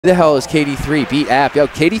The hell is KD3? Beat App. Yo,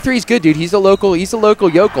 KD3's good, dude. He's a local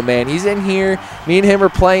yokel, man. He's in here. Me and him are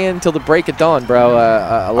playing till the break of dawn, bro.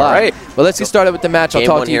 A lot. All right. Well, let's get started with the match. I'll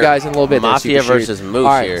talk to you guys in a little bit. Mafia versus Moosh here.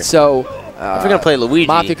 All right, so if we're going to play Luigi.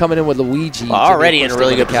 Mafia coming in with Luigi. Well, already in a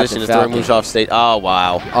really good position to throw Moosh off stage. Oh,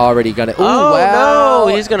 wow. Already going to. Oh, wow.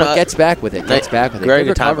 No. He's going to. Gets back with it. Gets back with it. Very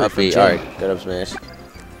good time up B. All right. Good up smash.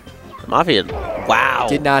 Mafia. Wow.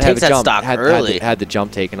 Did not have a jump. Stock early. Had the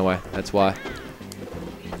jump taken away. That's why.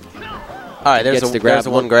 All right, there's the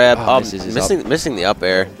one grab. Oh, missing the up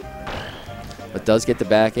air. But does get the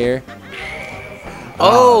back air.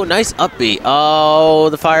 Oh, nice up B. Oh,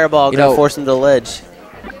 the fireball going to force him to the ledge.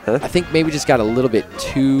 Huh? I think maybe just got a little bit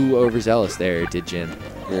too overzealous there, did Jin.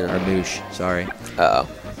 Yeah. Or Moosh, sorry. Uh-oh.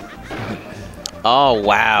 Oh,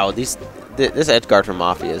 wow. This edge guard from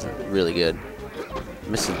Mafia is really good.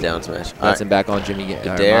 Misses the down smash. Gets him back on Jimmy.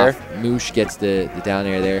 Dare. Moosh gets the down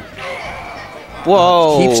air there.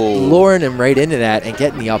 Whoa. Keeps luring him right into that and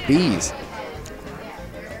getting the up Bs.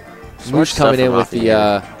 Moosh coming in with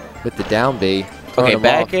the down B. Okay,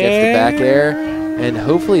 back air. Gets the back air. And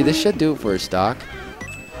hopefully this should do it for his stock.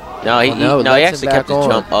 No, he actually kept his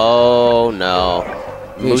jump. Oh, no.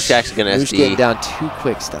 Moosh actually going to SD. Moosh getting down 2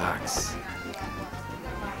 quick stocks.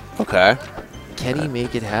 Okay. Can he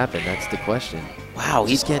make it happen? That's the question. Wow,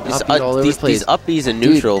 he's getting all over the place. These up Bs in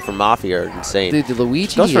neutral from Mafia are insane. Dude,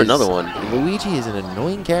 Luigi goes for another one. Luigi is an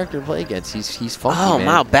annoying character to play against. He's funky, man.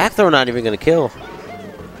 Wow, back throw not even going to kill.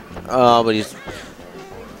 Oh, but he's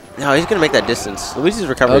going to make that distance. Luigi's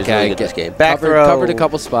recovery is really good in this game. Back throw. Covered a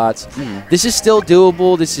couple spots. This is still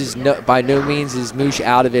doable. This is by no means is Moosh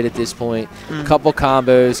out of it at this point. A couple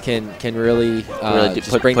combos can really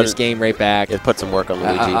just bring this game right back. Put some work on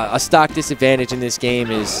Luigi. A stock disadvantage in this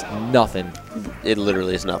game is nothing. It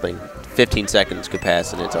literally is nothing. 15 seconds could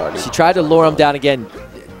pass and it's already. She tried to lure him down again.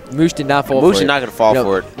 Moosh did not fall for it. Moosh is not going to fall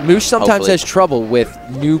for it. Moosh sometimes has trouble with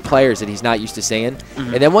new players that he's not used to seeing.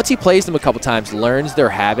 And then once he plays them a couple times, learns their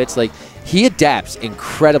habits, like he adapts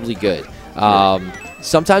incredibly good.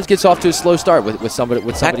 Sometimes gets off to a slow start with somebody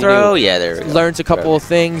throw, new. Yeah, there we go. Learns a couple of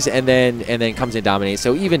things and then comes in dominates.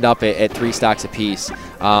 So evened up at 3 stocks apiece.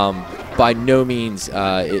 By no means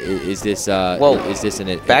is this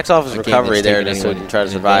an backs off his recovery there to try to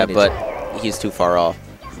survive, but he's too far off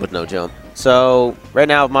with no jump. So right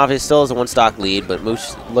now Mafia still has a 1 stock lead, but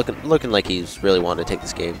Moosh looking like he's really wanting to take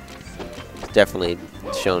this game. He's definitely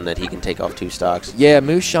shown that he can take off 2 stocks. Yeah,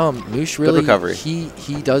 Moosh really good recovery.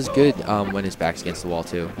 He does good when his back's against the wall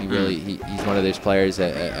too. He really he's one of those players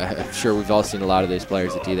that I'm sure we've all seen a lot of those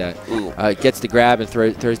players that do that. Gets the grab and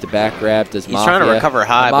throws the back grab. He's trying to recover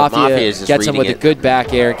high, but Mafia is just gets him with it. a good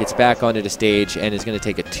back air, gets back onto the stage, and is going to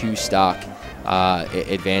take a 2 stock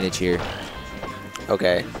advantage here.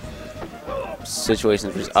 Okay.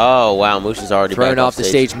 Situation. Oh wow, Moosh is already thrown off the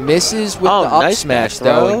stage. Misses with the up smash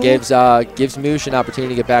though, and gives Moosh an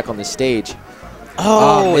opportunity to get back on the stage.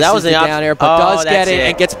 Oh, that was the down air, but does get it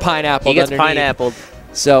and gets pineapple. He gets pineappled.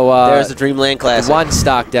 So there's the Dreamland Classic. 1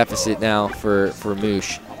 stock deficit now for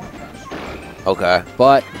Moosh. Okay,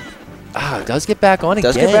 but does get back on again.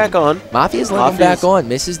 Does get back on. Mafia's letting him back on.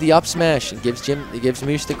 Misses the up smash and gives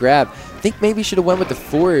Moosh the grab. I think maybe should have went with the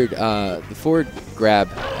forward grab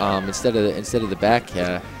instead of the back.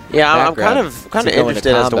 Yeah, I'm kind of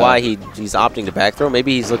interested as to why he's opting to back throw.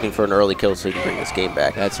 Maybe he's looking for an early kill so he can bring this game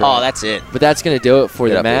back. That's right. Oh, that's it. But that's gonna do it for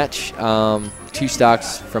the match. 2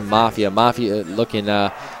 stocks from Mafia. Mafia looking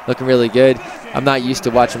really good. I'm not used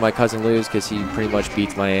to watching my cousin lose because he pretty much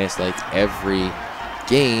beats my ass like every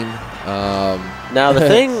game. Now the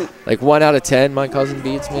thing, like 1 out of 10, my cousin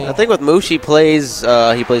beats me. I think with Moosh he plays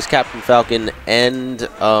Captain Falcon and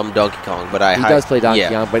Donkey Kong, but he does play Donkey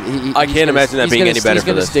Kong, but I can't imagine that being any better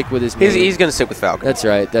for this. He's gonna stick with his. He's gonna stick with Falcon. That's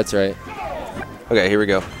right. That's right. Okay, here we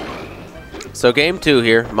go. So game 2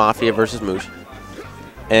 here, Mafia versus Moosh,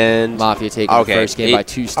 and Mafia taking the first game by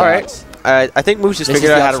 2 stocks. All right. I think Moosh has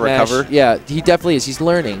figured out how to recover. Yeah, he definitely is. He's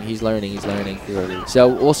learning. He's learning. So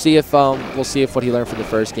we'll see if what he learned from the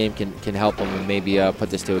first game can help him and maybe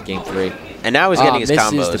put this to a game 3. And now he's getting his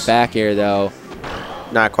combos. Misses the back air though.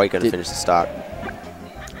 Not quite going to finish the stock.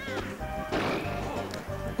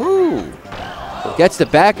 Ooh. Gets the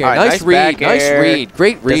back air. Nice read. Nice read.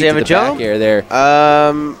 Great read. Does he have a jump? Back air there.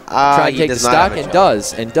 Try to take the stock and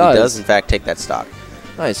does. He does in fact take that stock.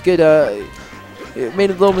 Nice. Good. It made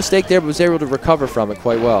a little mistake there, but was able to recover from it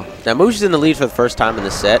quite well. Now Moosh is in the lead for the first time in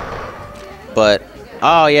the set, but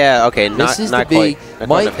okay, not quite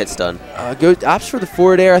enough hits done. Opts for the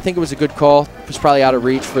forward air. I think it was a good call. It was probably out of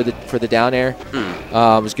reach for the down air. It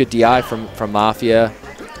was good DI from Mafia,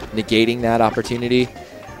 negating that opportunity.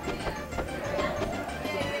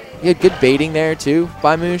 He had good baiting there, too,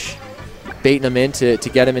 by Moosh. Baiting him in to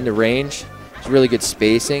get him into range. It's really good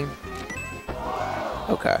spacing.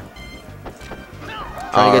 Okay.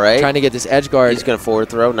 Trying to get this edge guard. He's going to forward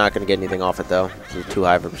throw. Not going to get anything off it, though. It's too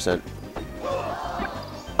high of a percent.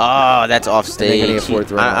 Oh, that's off stage.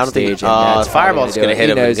 I don't think Fireball's going to hit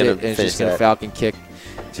him. He knows it, and he's just going to Falcon kick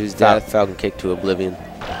to his death. Falcon kick to oblivion.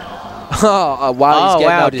 While he's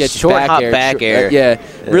getting up, gets short hop back air. Yeah,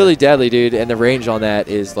 really deadly, dude. And the range on that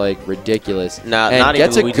is like ridiculous. And not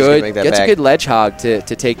gets even a good ledge hog to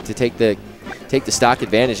take the stock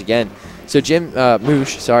advantage again. So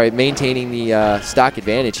Moosh, maintaining the stock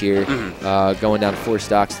advantage here, going down 4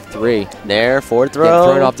 stocks to 3. Nair, forward throw. Getting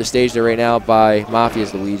thrown off the stage there right now by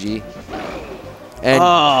Mafia's Luigi. And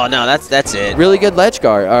oh no, that's it. Really good ledge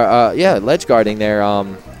guard. Ledge guarding there.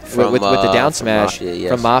 With the down smash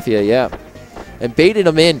from Mafia, yeah. And baited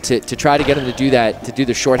him in to try to get him to do that, to do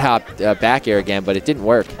the short hop back air again, but it didn't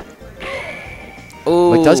work.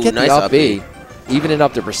 Ooh, but it does get nice the up B, evening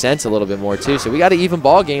up the percents a little bit more too. So we got an even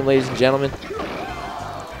ball game, ladies and gentlemen.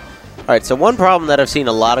 All right, so one problem that I've seen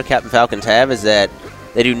a lot of Captain Falcons have is that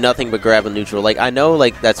they do nothing but grab a neutral. Like, I know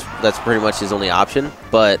like that's pretty much his only option,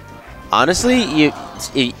 but honestly,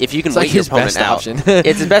 if you can wait your opponent out,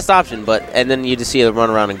 it's his best option. And then you just see him run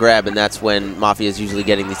around and grab, and that's when Mafia is usually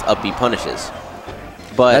getting these up B punishes.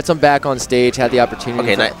 But that's him back on stage, had the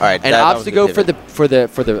opportunity. Okay, all right, and opts to go for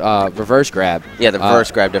the reverse grab. Yeah, the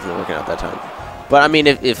reverse grab definitely working out that time. But I mean,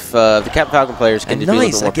 if the Captain Falcon players can just be a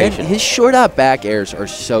little bit more patient. His short out back airs are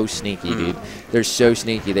so sneaky, dude. They're so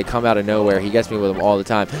sneaky. They come out of nowhere. He gets me with them all the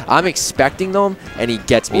time. I'm expecting them, and he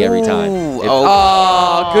gets me every time.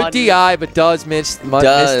 Good DI, but does miss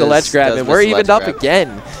the ledge grab, and we're evened up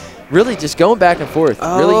again. Really, just going back and forth.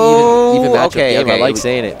 Really even matchup game. I like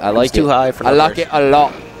saying it. I like it. Too high for I like it a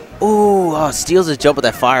lot. Ooh, steals his jump with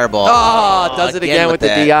that fireball. Does it again with the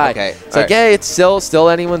DI. Okay. It's like, hey, it's still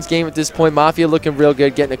anyone's game at this point. Mafia looking real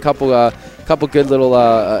good, getting a couple good little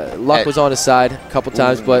luck was on his side a couple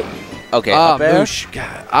times, but okay. Up air? Moosh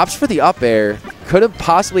opts for the up air. Could have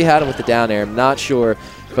possibly had him with the down air. I'm not sure,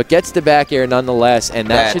 but gets the back air nonetheless, and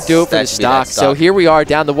that should do it for the stock. So here we are,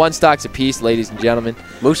 down to 1 stocks apiece, ladies and gentlemen.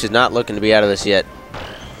 Moosh is not looking to be out of this yet.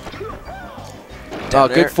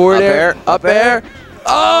 Good forward air, up air.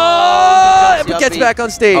 Oh, it gets back on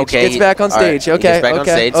stage. Okay, gets back on stage. Right. Okay, he gets back on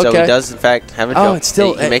stage, so he does in fact have a jump. It's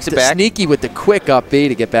still he makes it back. Sneaky with the quick up B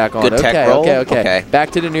to get back on. Good tech roll. Okay. Back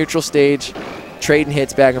to the neutral stage, trading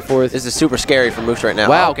hits back and forth. This is super scary for Moosh right now.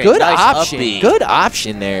 Wow, okay, good nice option. Good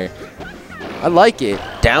option there. I like it.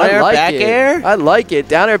 Down air, back air. I like it.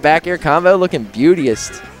 Down air, back air combo looking beauteous.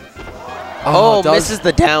 Misses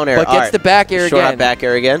the down air. But gets the back air Short again. Back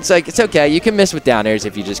air again. It's like, it's okay. You can miss with down airs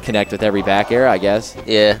if you just connect with every back air, I guess.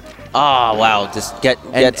 Yeah. Oh, wow. Just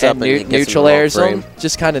gets up and neutral airs him,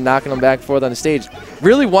 just kind of knocking him back and forth on the stage.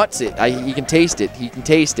 Really wants it. He can taste it. He can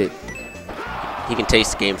taste it. He can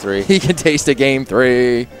taste game 3. He can taste a game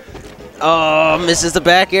 3. Oh, misses the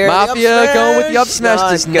back air. Mafia going with the up smash.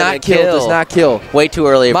 Does not kill. Does not kill. Way too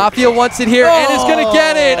early. Mafia wants it here and is going to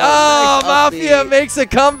get it. Oh, Mafia makes a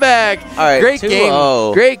comeback. All right, great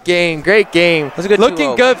game. Great game. Great game. That's a good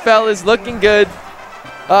looking good, fellas. Looking good.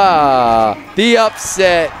 The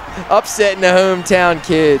upset. Upsetting the hometown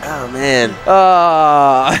kid. Oh, man.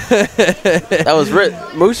 That was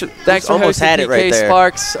Moosh. Thanks for almost hosting had it right there.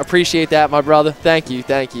 Sparks. Appreciate that, my brother. Thank you.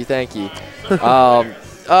 Thank you. Thank you.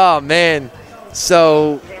 Oh, man.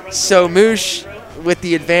 So Moosh with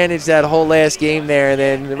the advantage that whole last game there, and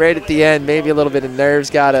then right at the end, maybe a little bit of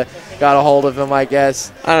nerves got a hold of him, I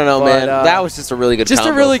guess. I don't know, man. That was just a really good Just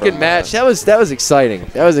a really good match. That was exciting.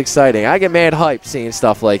 That was exciting. I get mad hyped seeing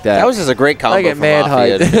stuff like that. That was just a great combo. I get mad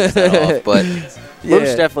hyped. But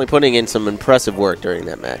Moosh definitely putting in some impressive work during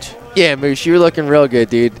that match. Yeah, Moosh, you're looking real good,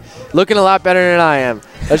 dude. Looking a lot better than I am.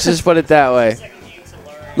 Let's just put it that way.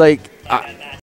 Like,